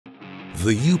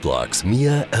The u-blox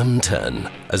MIA-M10,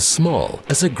 as small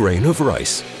as a grain of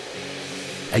rice.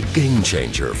 A game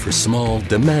changer for small,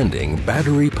 demanding,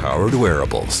 battery-powered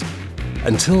wearables.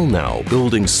 Until now,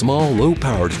 building small,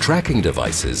 low-powered tracking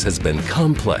devices has been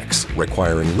complex,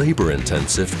 requiring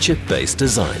labor-intensive chip-based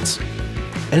designs.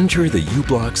 Enter the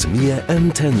u-blox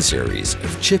MIA-M10 series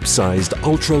of chip-sized,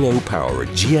 ultra-low-power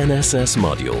GNSS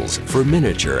modules for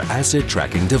miniature asset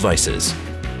tracking devices.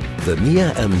 The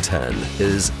MIA-M10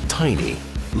 is tiny,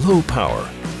 low-power,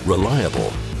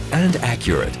 reliable, and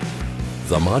accurate.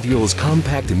 The module's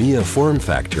compact MIA form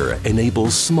factor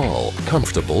enables small,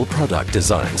 comfortable product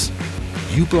designs.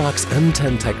 u-blox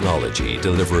M10 technology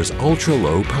delivers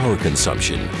ultra-low power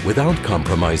consumption without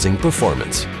compromising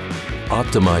performance.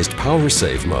 Optimized power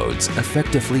save modes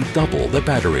effectively double the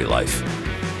battery life.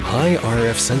 High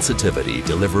RF sensitivity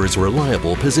delivers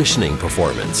reliable positioning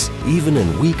performance, even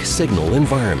in weak signal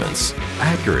environments,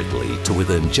 accurately to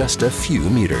within just a few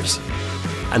meters.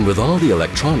 And with all the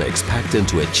electronics packed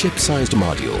into a chip-sized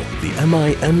module, the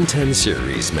MIA-M10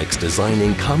 series makes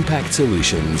designing compact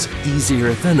solutions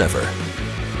easier than ever.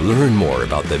 Learn more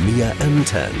about the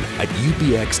MIA-M10 at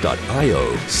ubx.io/MIA.